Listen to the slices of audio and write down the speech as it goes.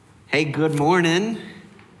Hey, good morning.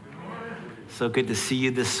 So good to see you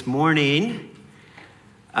this morning.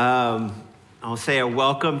 I'll say a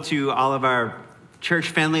welcome to all of our church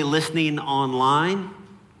family listening online,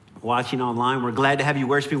 watching online. We're glad to have you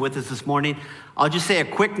worshiping with us this morning. I'll just say a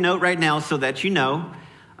quick note right now so that you know.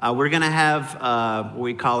 We're going to have what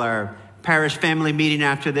we call our parish family meeting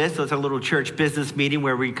after this. So it's a little church business meeting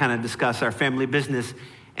where we kind of discuss our family business.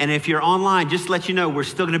 And if you're online, just to let you know, we're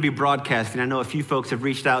still going to be broadcasting. I know a few folks have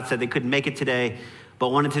reached out, said they couldn't make it today, but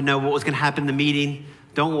wanted to know what was going to happen in the meeting.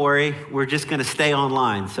 Don't worry, we're just going to stay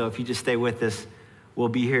online. So if you just stay with us, we'll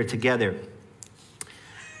be here together.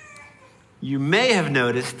 You may have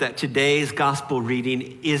noticed that today's gospel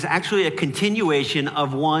reading is actually a continuation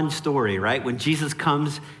of one story, right? When Jesus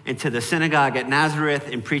comes into the synagogue at Nazareth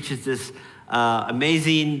and preaches this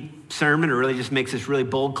amazing sermon, or really just makes this really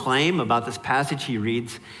bold claim about this passage he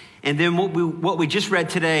reads. And then what we just read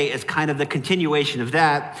today is kind of the continuation of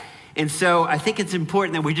that. And so I think it's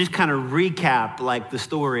important that we just kind of recap like the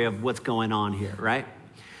story of what's going on here, right?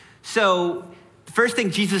 So the first thing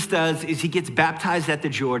Jesus does is he gets baptized at the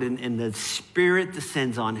Jordan and the Spirit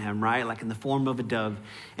descends on him, right? Like in the form of a dove.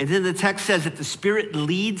 And then the text says that the Spirit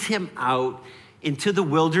leads him out into the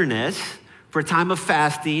wilderness for a time of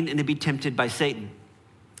fasting and to be tempted by Satan.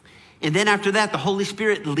 And then after that, the Holy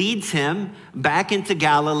Spirit leads him back into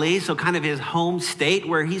Galilee, so kind of his home state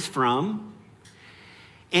where he's from.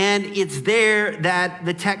 And it's there that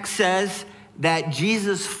the text says that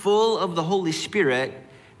Jesus, full of the Holy Spirit,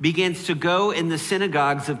 begins to go in the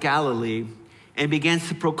synagogues of Galilee and begins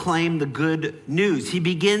to proclaim the good news. He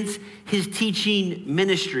begins his teaching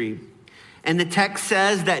ministry. And the text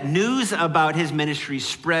says that news about his ministry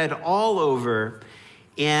spread all over,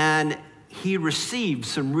 and he received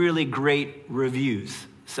some really great reviews.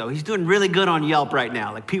 So he's doing really good on Yelp right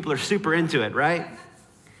now. Like, people are super into it, right?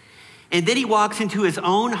 And then he walks into his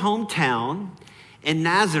own hometown in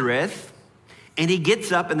Nazareth, and he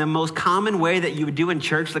gets up in the most common way that you would do in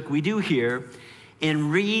church, like we do here, and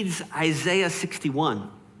reads Isaiah 61.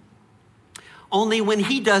 Only when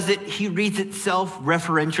he does it, he reads it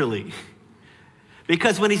self-referentially.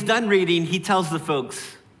 Because when he's done reading, he tells the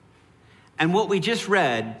folks, and what we just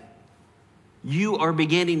read, you are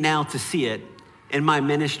beginning now to see it in my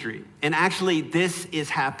ministry. And actually, this is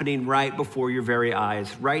happening right before your very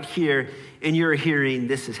eyes. Right here in your hearing,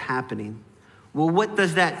 this is happening. Well, what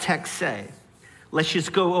does that text say? Let's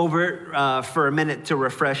just go over it for a minute to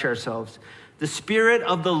refresh ourselves. The Spirit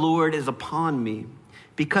of the Lord is upon me,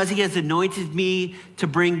 because he has anointed me to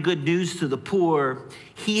bring good news to the poor.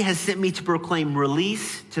 He has sent me to proclaim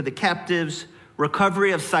release to the captives,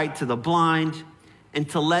 recovery of sight to the blind, and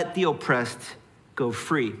to let the oppressed go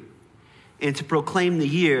free, and to proclaim the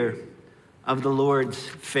year of the Lord's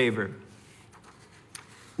favor.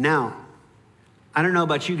 Now, I don't know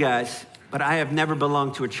about you guys, but I have never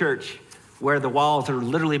belonged to a church where the walls are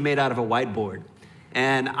literally made out of a whiteboard.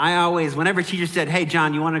 And I always, whenever teacher said, hey,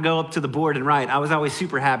 John, you want to go up to the board and write? I was always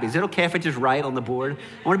super happy. Is it okay if I just write on the board?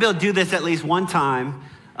 I want to be able to do this at least one time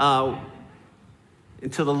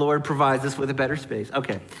until the Lord provides us with a better space.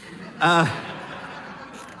 Okay.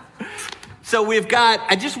 So we've got,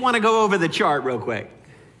 I just want to go over the chart real quick.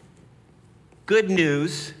 Good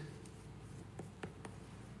news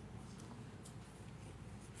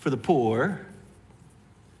for the poor.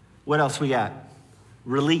 What else we got?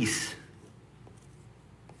 Release.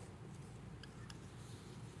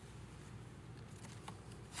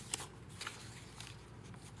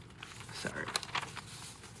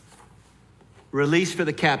 Release for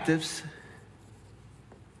the captives.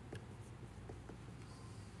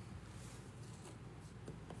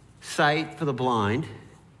 Sight for the blind.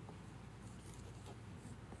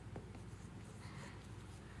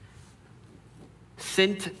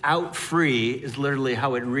 Sent out free is literally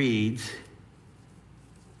how it reads.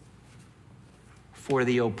 For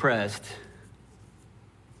the oppressed.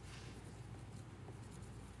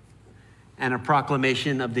 And a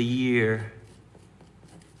proclamation of the year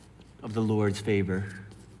of the Lord's favor.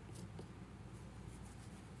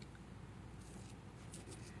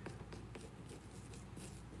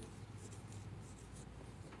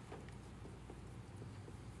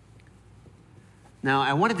 Now,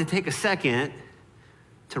 I wanted to take a second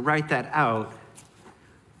to write that out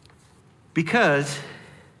because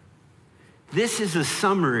this is a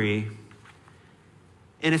summary,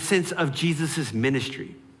 in a sense, of Jesus'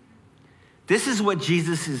 ministry. This is what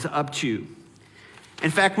Jesus is up to. In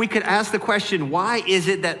fact, we could ask the question, why is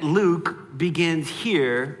it that Luke begins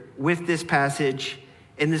here with this passage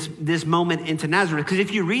and this moment into Nazareth? Because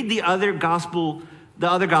if you read the other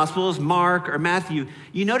Gospels, Mark or Matthew,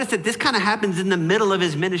 you notice that this kind of happens in the middle of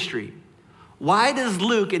his ministry. Why does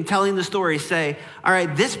Luke, in telling the story, say, all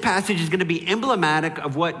right, this passage is going to be emblematic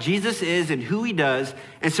of what Jesus is and who he does,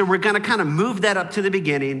 and so we're going to kind of move that up to the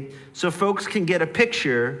beginning so folks can get a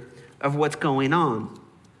picture of what's going on?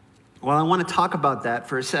 Well, I want to talk about that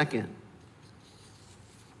for a second.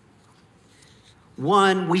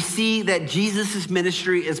 One, we see that Jesus'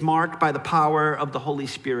 ministry is marked by the power of the Holy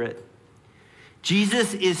Spirit.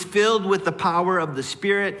 Jesus is filled with the power of the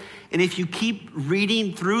Spirit. And if you keep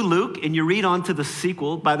reading through Luke and you read on to the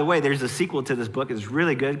sequel, by the way, there's a sequel to this book. It's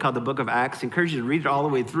really good, called the Book of Acts. I encourage you to read it all the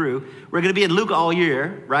way through. We're going to be in Luke all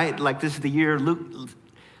year, right? Like this is the year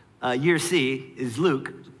year C is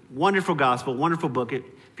Luke. Wonderful gospel, wonderful book. If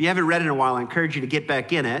you haven't read it in a while, I encourage you to get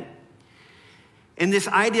back in it. And this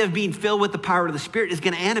idea of being filled with the power of the Spirit is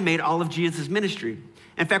going to animate all of Jesus' ministry.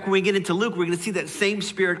 In fact, when we get into Luke, we're going to see that same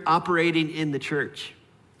Spirit operating in the church.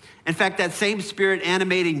 In fact, that same Spirit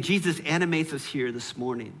animating Jesus animates us here this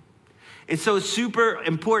morning. And so it's super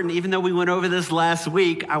important, even though we went over this last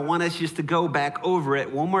week, I want us just to go back over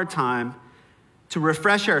it one more time to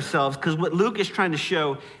refresh ourselves, because what Luke is trying to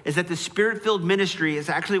show is that the Spirit-filled ministry is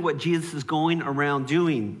actually what Jesus is going around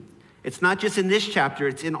doing. It's not just in this chapter,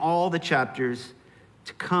 it's in all the chapters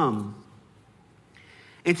to come.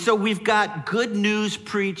 And so we've got good news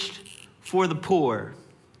preached for the poor.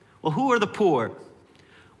 Well, who are the poor?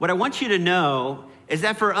 What I want you to know is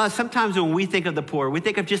that for us, sometimes when we think of the poor, we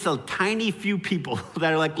think of just a tiny few people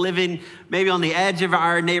that are like living maybe on the edge of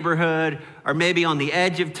our neighborhood or maybe on the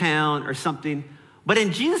edge of town or something. But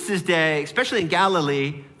in Jesus' day, especially in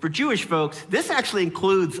Galilee, for Jewish folks, this actually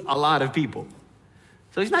includes a lot of people.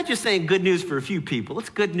 So he's not just saying good news for a few people, it's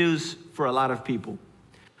good news for a lot of people.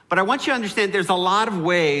 But I want you to understand there's a lot of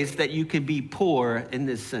ways that you can be poor in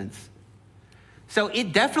this sense. So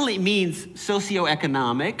it definitely means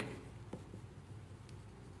socioeconomic,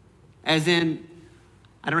 as in,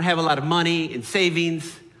 I don't have a lot of money and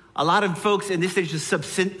savings. A lot of folks in this stage of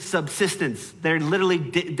subsistence, they're literally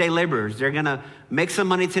day laborers. They're gonna make some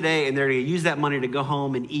money today and they're gonna use that money to go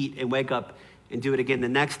home and eat and wake up and do it again the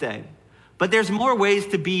next day. But there's more ways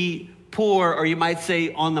to be poor, or you might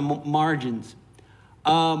say on the margins.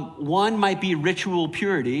 One might be ritual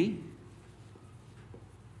purity.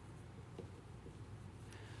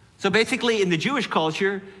 So basically in the Jewish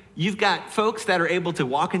culture, you've got folks that are able to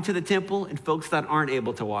walk into the temple and folks that aren't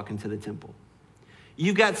able to walk into the temple.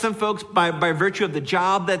 You've got some folks by virtue of the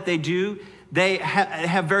job that they do, they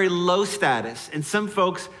have very low status. And some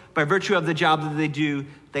folks, by virtue of the job that they do,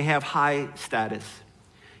 they have high status.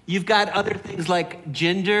 You've got other things like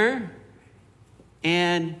gender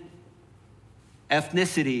and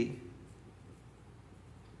ethnicity.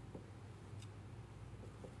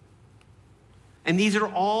 And these are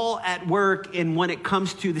all at work in when it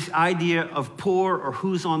comes to this idea of poor or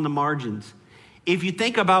who's on the margins. If you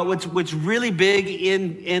think about what's really big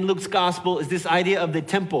in Luke's gospel is this idea of the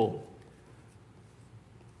temple.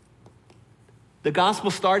 The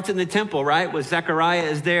gospel starts in the temple, right? When Zechariah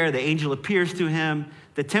is there, the angel appears to him.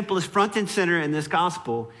 The temple is front and center in this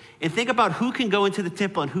gospel. And think about who can go into the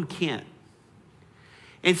temple and who can't.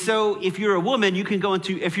 And so if you're a woman,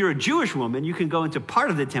 if you're a Jewish woman, you can go into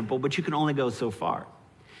part of the temple, but you can only go so far.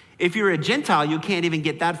 If you're a Gentile, you can't even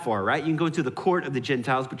get that far, right? You can go into the court of the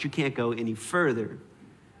Gentiles, but you can't go any further.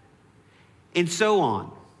 And so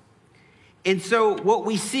on. And so what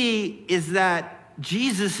we see is that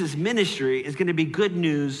Jesus' ministry is going to be good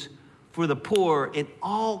news for the poor and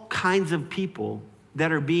all kinds of people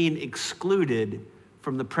that are being excluded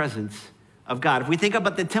from the presence of God. If we think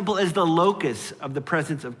about the temple as the locus of the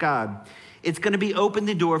presence of God, it's going to be open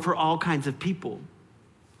the door for all kinds of people.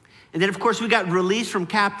 And then, of course, we got release from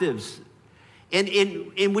captives. And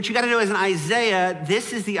in what you got to know is in Isaiah,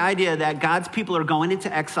 this is the idea that God's people are going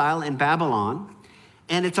into exile in Babylon.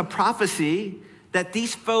 And it's a prophecy that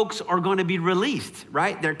these folks are going to be released,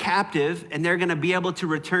 right? They're captive, and they're going to be able to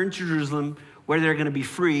return to Jerusalem where they're going to be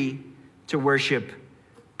free to worship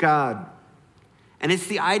God. And it's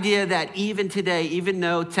the idea that even today, even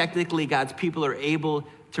though technically God's people are able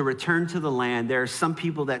to return to the land, there are some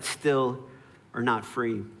people that still are not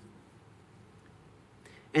free.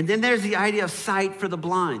 And then there's the idea of sight for the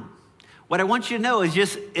blind. What I want you to know is you're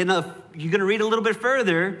going to read a little bit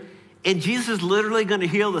further, and Jesus is literally going to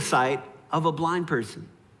heal the sight of a blind person.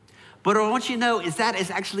 But what I want you to know is that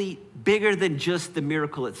is actually bigger than just the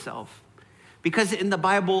miracle itself. Because in the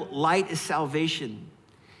Bible, light is salvation.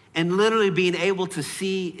 And literally being able to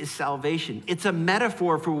see is salvation. It's a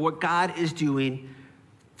metaphor for what God is doing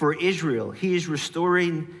for Israel. He is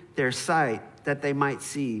restoring their sight that they might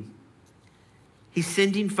see. He's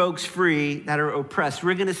sending folks free that are oppressed.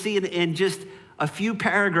 We're going to see in just a few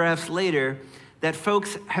paragraphs later that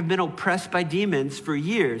folks have been oppressed by demons for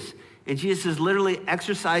years. And Jesus is literally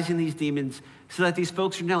exorcising these demons so that these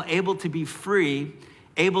folks are now able to be free,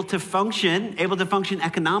 able to function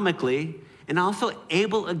economically, and also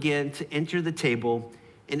able again to enter the table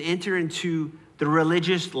and enter into the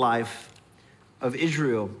religious life of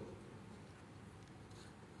Israel.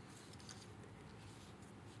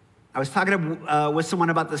 I was talking with someone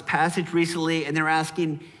about this passage recently, and they're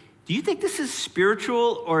asking, do you think this is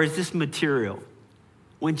spiritual or is this material?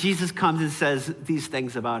 When Jesus comes and says these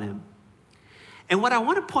things about him. And what I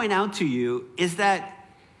want to point out to you is that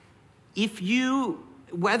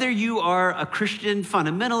whether you are a Christian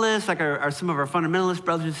fundamentalist, like are some of our fundamentalist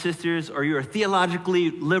brothers and sisters, or you're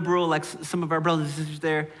theologically liberal, like some of our brothers and sisters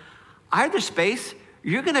there, either space,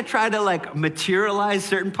 you're going to try to like materialize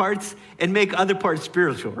certain parts and make other parts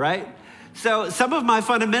spiritual, right? So some of my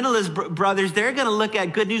fundamentalist brothers, they're going to look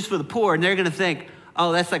at good news for the poor and they're going to think,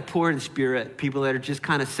 oh, that's like poor in spirit, people that are just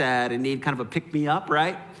kind of sad and need kind of a pick-me-up,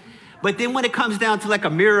 right? But then when it comes down to like a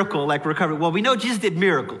miracle, like recovery, well, we know Jesus did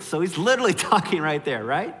miracles, so he's literally talking right there,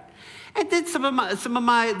 right? And then some of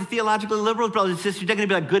my theologically liberal brothers and sisters, they're going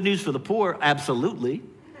to be like, good news for the poor, absolutely,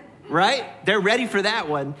 right? They're ready for that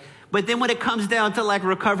one. But then when it comes down to like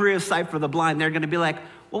recovery of sight for the blind, they're going to be like,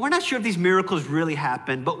 well, we're not sure if these miracles really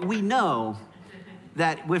happen, but we know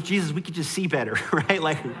that with Jesus, we could just see better, right?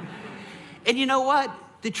 Like, and you know what?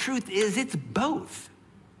 The truth is it's both.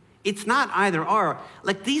 It's not either or.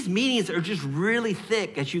 Like these meanings are just really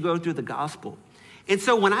thick as you go through the gospel. And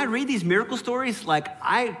so when I read these miracle stories, like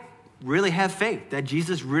I really have faith that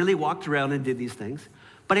Jesus really walked around and did these things.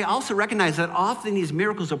 But I also recognize that often these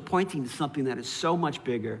miracles are pointing to something that is so much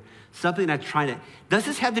bigger, something that's trying to, does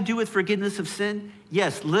this have to do with forgiveness of sin?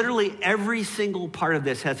 Yes, literally every single part of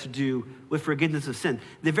this has to do with forgiveness of sin.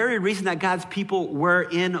 The very reason that God's people were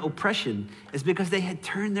in oppression is because they had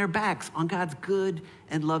turned their backs on God's good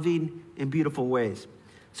and loving and beautiful ways.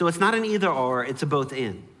 So it's not an either or, it's a both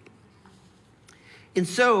and. And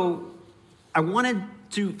so I wanted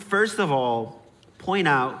to, first of all, point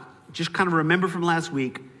out, just kind of remember from last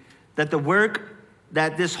week, that the work,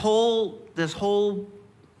 that this whole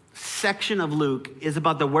section of Luke is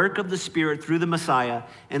about the work of the Spirit through the Messiah.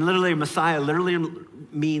 And literally, Messiah literally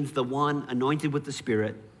means the one anointed with the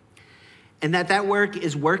Spirit. And that work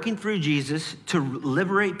is working through Jesus to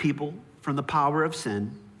liberate people from the power of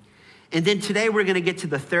sin. And then today we're going to get to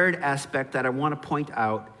the third aspect that I want to point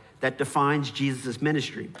out that defines Jesus'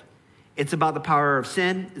 ministry. It's about the power of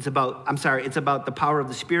sin. It's about the power of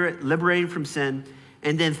the Spirit, liberating from sin.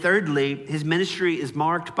 And then thirdly, his ministry is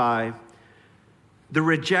marked by the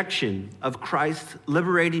rejection of Christ's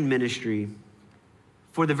liberating ministry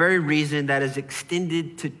for the very reason that is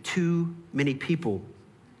extended to too many people.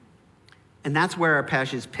 And that's where our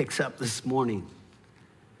passage picks up this morning.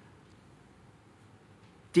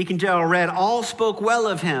 Deacon Joe read, all spoke well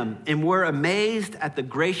of him and were amazed at the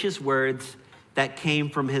gracious words that came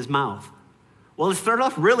from his mouth. Well, it started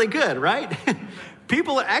off really good, right?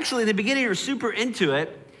 People actually in the beginning are super into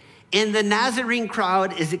it. And the Nazarene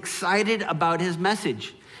crowd is excited about his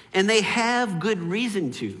message. And they have good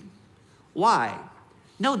reason to. Why?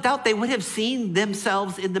 No doubt they would have seen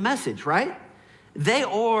themselves in the message, right? They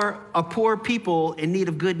are a poor people in need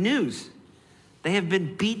of good news. They have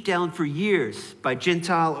been beat down for years by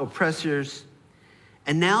Gentile oppressors.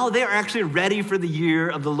 And now they're actually ready for the year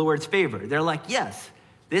of the Lord's favor. They're like, yes,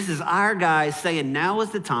 this is our guys saying now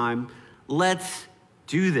is the time. Let's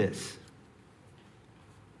do this.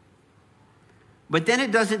 But then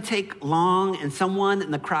it doesn't take long and someone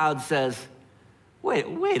in the crowd says,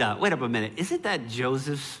 wait up a minute. Isn't that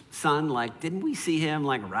Joseph's son? Like, didn't we see him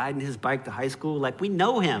like riding his bike to high school? Like, we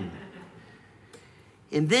know him.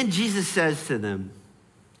 And then Jesus says to them,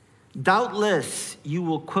 doubtless you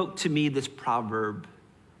will quote to me this proverb,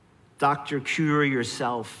 doctor, cure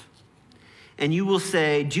yourself. And you will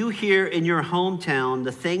say, do here in your hometown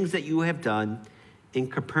the things that you have done in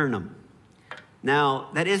Capernaum. Now,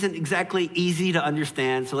 that isn't exactly easy to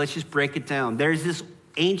understand, so let's just break it down. There's this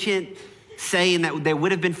ancient saying that they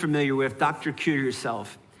would have been familiar with, doctor, cure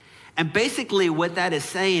yourself. And basically what that is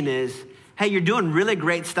saying is, hey, you're doing really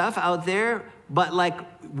great stuff out there, but like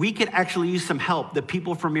we could actually use some help, the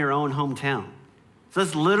people from your own hometown. So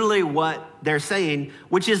that's literally what they're saying,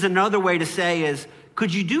 which is another way to say is,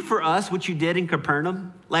 could you do for us what you did in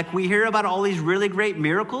Capernaum? Like we hear about all these really great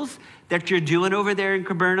miracles that you're doing over there in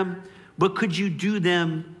Capernaum, but could you do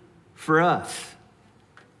them for us?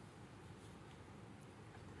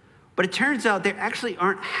 But it turns out they actually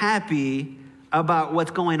aren't happy about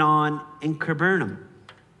what's going on in Capernaum.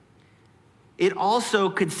 It also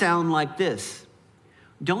could sound like this.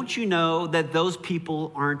 Don't you know that those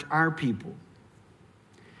people aren't our people?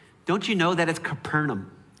 Don't you know that it's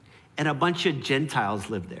Capernaum and a bunch of Gentiles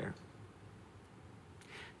live there?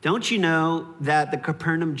 Don't you know that the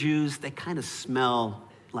Capernaum Jews, they kind of smell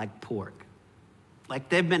like pork? Like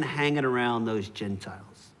they've been hanging around those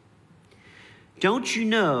Gentiles. Don't you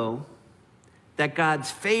know that God's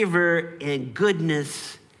favor and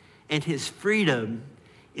goodness and his freedom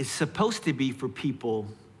is supposed to be for people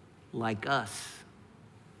like us?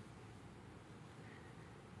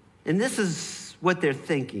 And this is what they're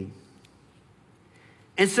thinking.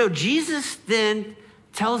 And so Jesus then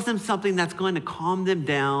tells them something that's going to calm them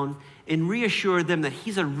down and reassure them that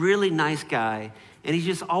he's a really nice guy and he's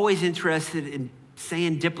just always interested in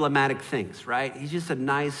saying diplomatic things, right? He's just a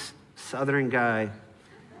nice Southern guy.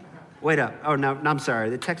 Wait up. Oh, no, I'm sorry.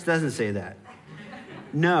 The text doesn't say that.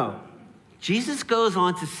 No. Jesus goes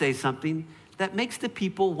on to say something that makes the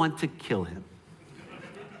people want to kill him.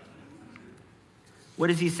 What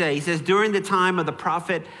does he say? He says, during the time of the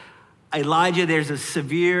prophet Elijah, there's a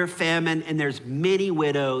severe famine and there's many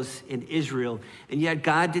widows in Israel. And yet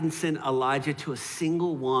God didn't send Elijah to a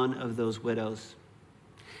single one of those widows.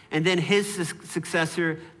 And then his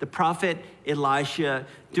successor, the prophet Elisha,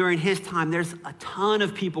 during his time, there's a ton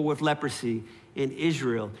of people with leprosy in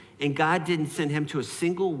Israel. And God didn't send him to a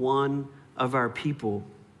single one of our people.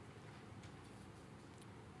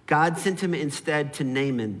 God sent him instead to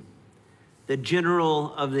Naaman, the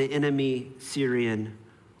general of the enemy Syrian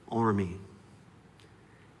army.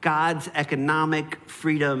 God's economic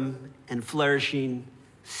freedom and flourishing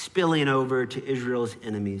spilling over to Israel's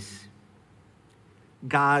enemies.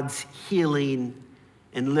 God's healing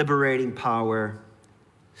and liberating power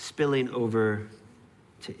spilling over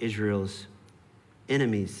to Israel's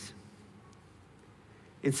enemies.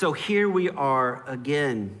 And so here we are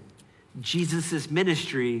again. Jesus'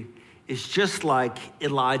 ministry is just like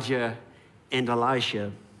Elijah and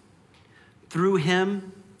Elisha. Through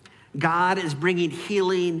him, God is bringing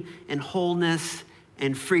healing and wholeness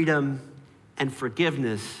and freedom and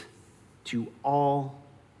forgiveness to all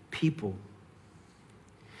people.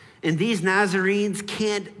 And these Nazarenes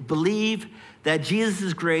can't believe that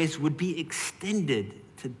Jesus' grace would be extended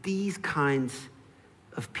to these kinds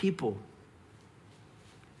of people.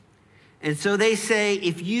 And so they say,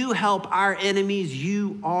 if you help our enemies,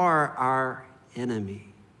 you are our enemy.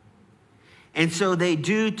 And so they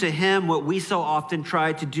do to him what we so often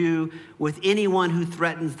try to do with anyone who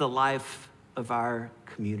threatens the life of our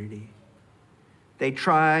community. They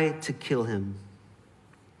try to kill him.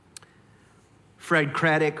 Fred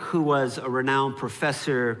Craddock, who was a renowned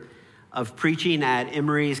professor of preaching at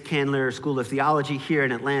Emory's Candler School of Theology here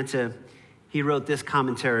in Atlanta, he wrote this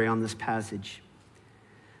commentary on this passage.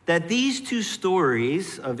 That these two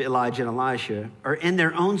stories of Elijah and Elisha are in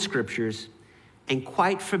their own scriptures and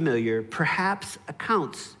quite familiar, perhaps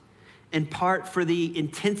accounts in part for the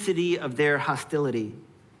intensity of their hostility.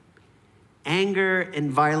 Anger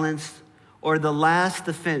and violence, or the last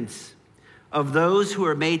offense of those who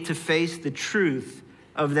are made to face the truth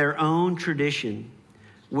of their own tradition,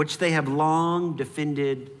 which they have long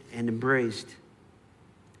defended and embraced.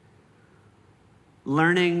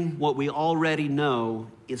 Learning what we already know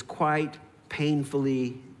is quite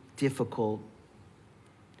painfully difficult.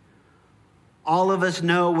 All of us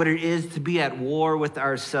know what it is to be at war with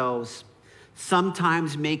ourselves,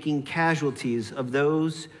 sometimes making casualties of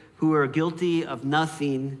those who are guilty of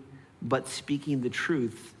nothing but speaking the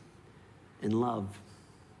truth in love.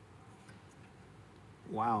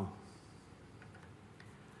 Wow.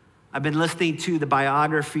 I've been listening to the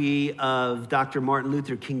biography of Dr. Martin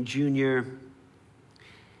Luther King Jr.,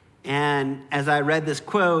 and as I read this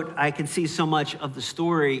quote, I can see so much of the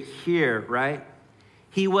story here, right?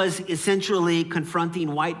 He was essentially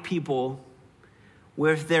confronting white people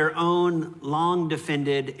with their own long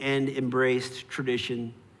defended and embraced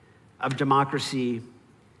tradition of democracy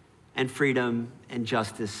and freedom and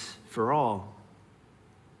justice for all.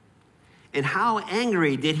 And how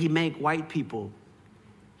angry did he make white people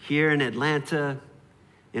here in Atlanta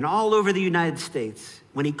and all over the United States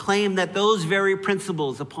when he claimed that those very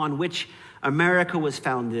principles upon which America was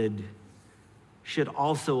founded should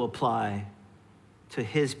also apply to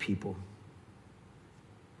his people.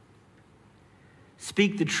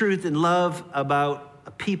 Speak the truth in love about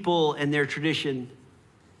a people and their tradition,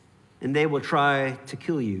 and they will try to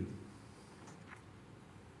kill you.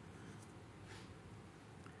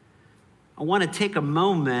 I want to take a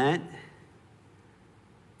moment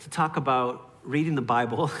to talk about reading the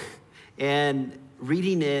Bible and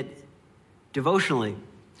reading it devotionally.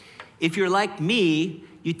 If you're like me,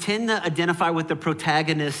 you tend to identify with the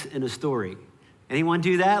protagonist in a story. Anyone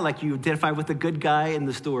do that? Like you identify with the good guy in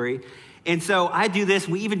the story. And so I do this.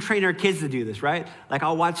 We even train our kids to do this, right? Like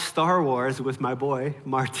I'll watch Star Wars with my boy,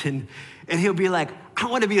 Martin, and he'll be like, I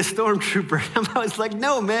want to be a stormtrooper. I'm always like,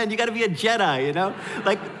 no, man, you got to be a Jedi, you know?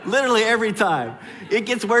 Like literally every time. It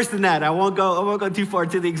gets worse than that. I won't go too far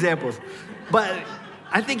to the examples. But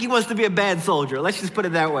I think he wants to be a bad soldier. Let's just put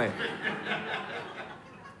it that way.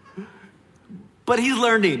 But he's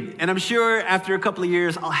learning, and I'm sure after a couple of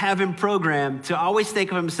years, I'll have him programmed to always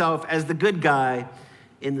think of himself as the good guy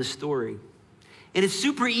in the story. And it's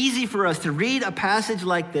super easy for us to read a passage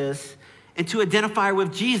like this and to identify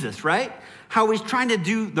with Jesus, right? How he's trying to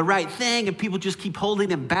do the right thing and people just keep holding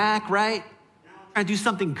him back, right? I'm trying to do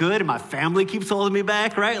something good and my family keeps holding me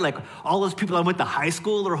back, right? Like all those people I went to high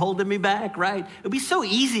school are holding me back, right? It'd be so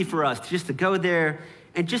easy for us just to go there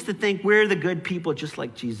and just to think we're the good people just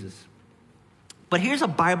like Jesus. But here's a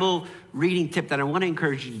Bible reading tip that I want to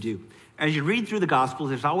encourage you to do. As you read through the Gospels,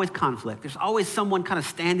 there's always conflict. There's always someone kind of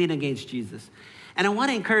standing against Jesus. And I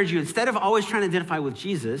want to encourage you, instead of always trying to identify with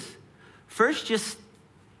Jesus, first just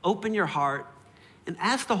open your heart and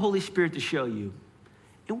ask the Holy Spirit to show you,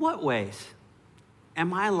 in what ways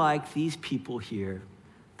am I like these people here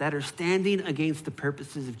that are standing against the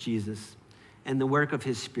purposes of Jesus and the work of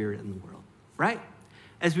his Spirit in the world, right?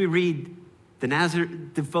 As we read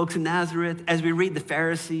the folks in Nazareth, as we read the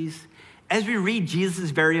Pharisees, as we read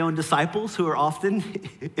Jesus' very own disciples who are often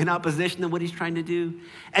in opposition to what he's trying to do,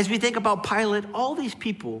 as we think about Pilate, all these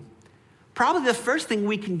people, probably the first thing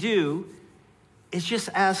we can do is just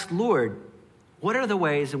ask, Lord, what are the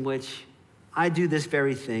ways in which I do this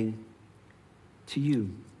very thing to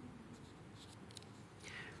you?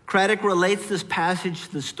 Craddock relates this passage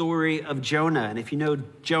to the story of Jonah. And if you know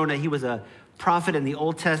Jonah, he was a prophet in the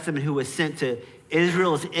Old Testament who was sent to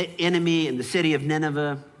Israel's enemy in the city of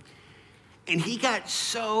Nineveh. And he got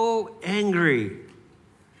so angry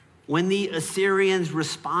when the Assyrians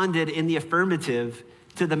responded in the affirmative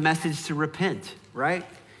to the message to repent, right?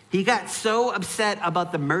 He got so upset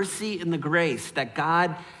about the mercy and the grace that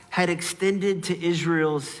God had extended to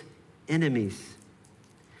Israel's enemies.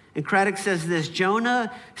 And Craddock says this,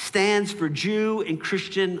 Jonah stands for Jew and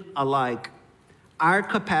Christian alike, our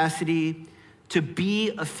capacity to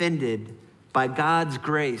be offended by God's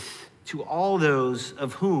grace to all those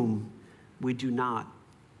of whom we do not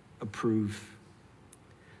approve.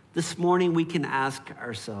 This morning we can ask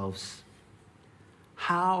ourselves,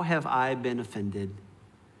 how have I been offended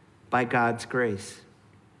by God's grace?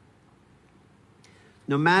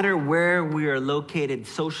 No matter where we are located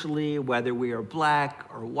socially, whether we are black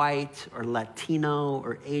or white or Latino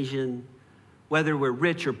or Asian, whether we're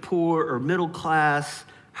rich or poor or middle class,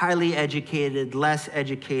 highly educated, less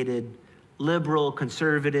educated, liberal,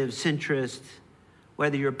 conservative, centrist,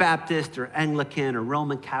 whether you're Baptist or Anglican or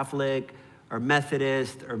Roman Catholic or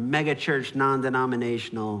Methodist or megachurch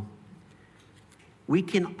non-denominational, we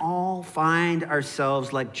can all find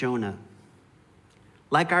ourselves like Jonah,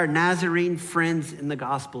 like our Nazarene friends in the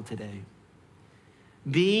gospel today,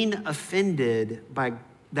 being offended by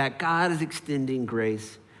that God is extending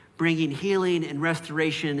grace, bringing healing and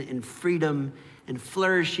restoration and freedom and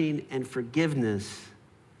flourishing and forgiveness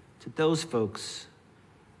to those folks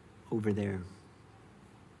over there.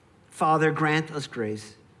 Father, grant us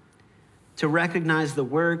grace to recognize the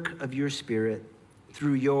work of your Spirit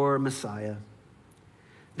through your Messiah,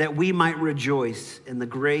 that we might rejoice in the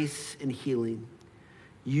grace and healing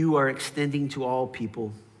you are extending to all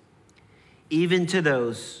people, even to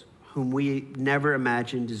those whom we never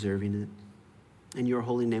imagined deserving it. In your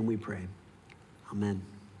holy name we pray. Amen.